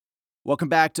Welcome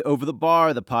back to Over the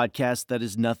Bar, the podcast that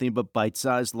is nothing but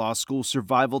bite-sized law school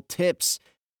survival tips.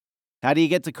 How do you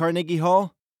get to Carnegie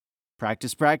Hall?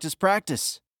 Practice, practice,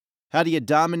 practice. How do you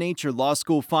dominate your law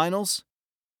school finals?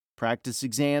 Practice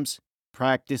exams,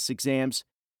 practice exams,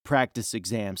 practice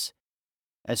exams.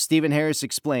 As Stephen Harris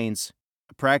explains,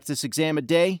 a practice exam a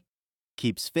day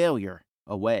keeps failure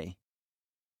away.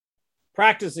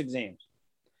 Practice exams.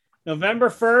 November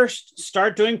 1st,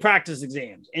 start doing practice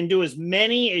exams and do as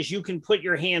many as you can put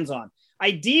your hands on.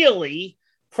 Ideally,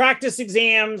 practice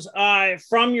exams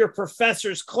from your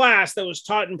professor's class that was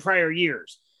taught in prior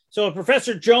years. So if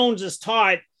Professor Jones has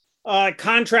taught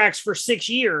contracts for 6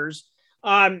 years,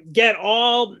 get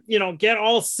all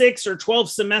 6 or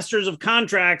 12 semesters of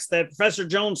contracts that Professor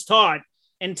Jones taught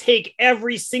and take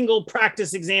every single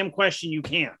practice exam question you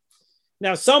can.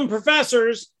 Now, some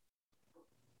professors,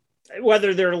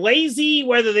 whether they're lazy,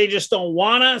 whether they just don't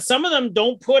wanna, some of them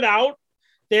don't put out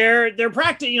their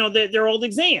practice, their old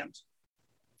exams.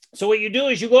 So what you do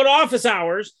is you go to office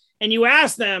hours and you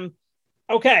ask them,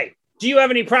 okay, do you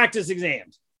have any practice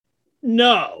exams?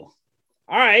 No.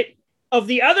 All right. Of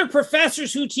the other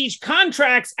professors who teach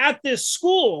contracts at this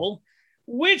school,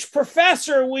 which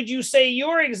professor would you say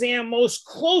your exam most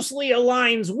closely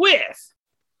aligns with?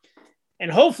 And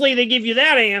hopefully they give you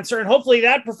that answer. And hopefully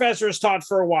that professor has taught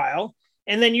for a while.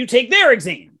 And then you take their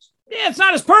exams. Yeah, it's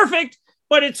not as perfect,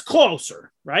 but it's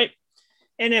closer, right?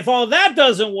 And if all that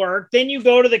doesn't work, then you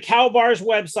go to the Cal Bars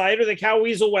website or the Cal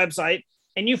Weasel website,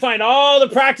 and you find all the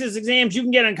practice exams you can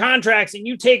get on contracts, and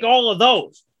you take all of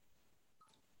those.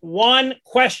 One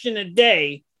question a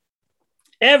day,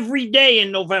 every day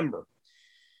in November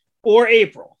or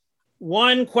April.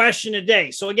 One question a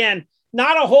day. So again,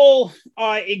 not a whole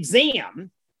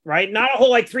exam, right? Not a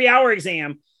whole 3-hour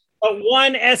exam, but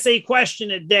one essay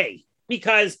question a day,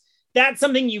 because that's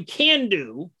something you can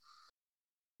do.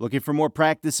 Looking for more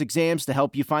practice exams to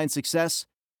help you find success?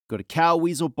 Go to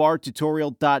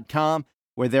calweaselbartutorial.com,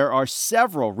 where there are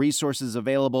several resources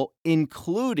available,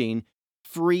 including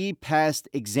free past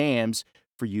exams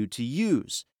for you to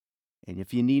use. And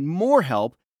if you need more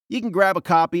help, you can grab a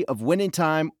copy of Winning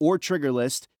Time or Trigger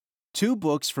List, 2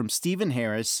 books from Stephen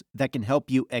Harris that can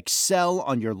help you excel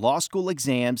on your law school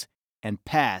exams and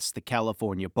pass the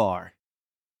California bar.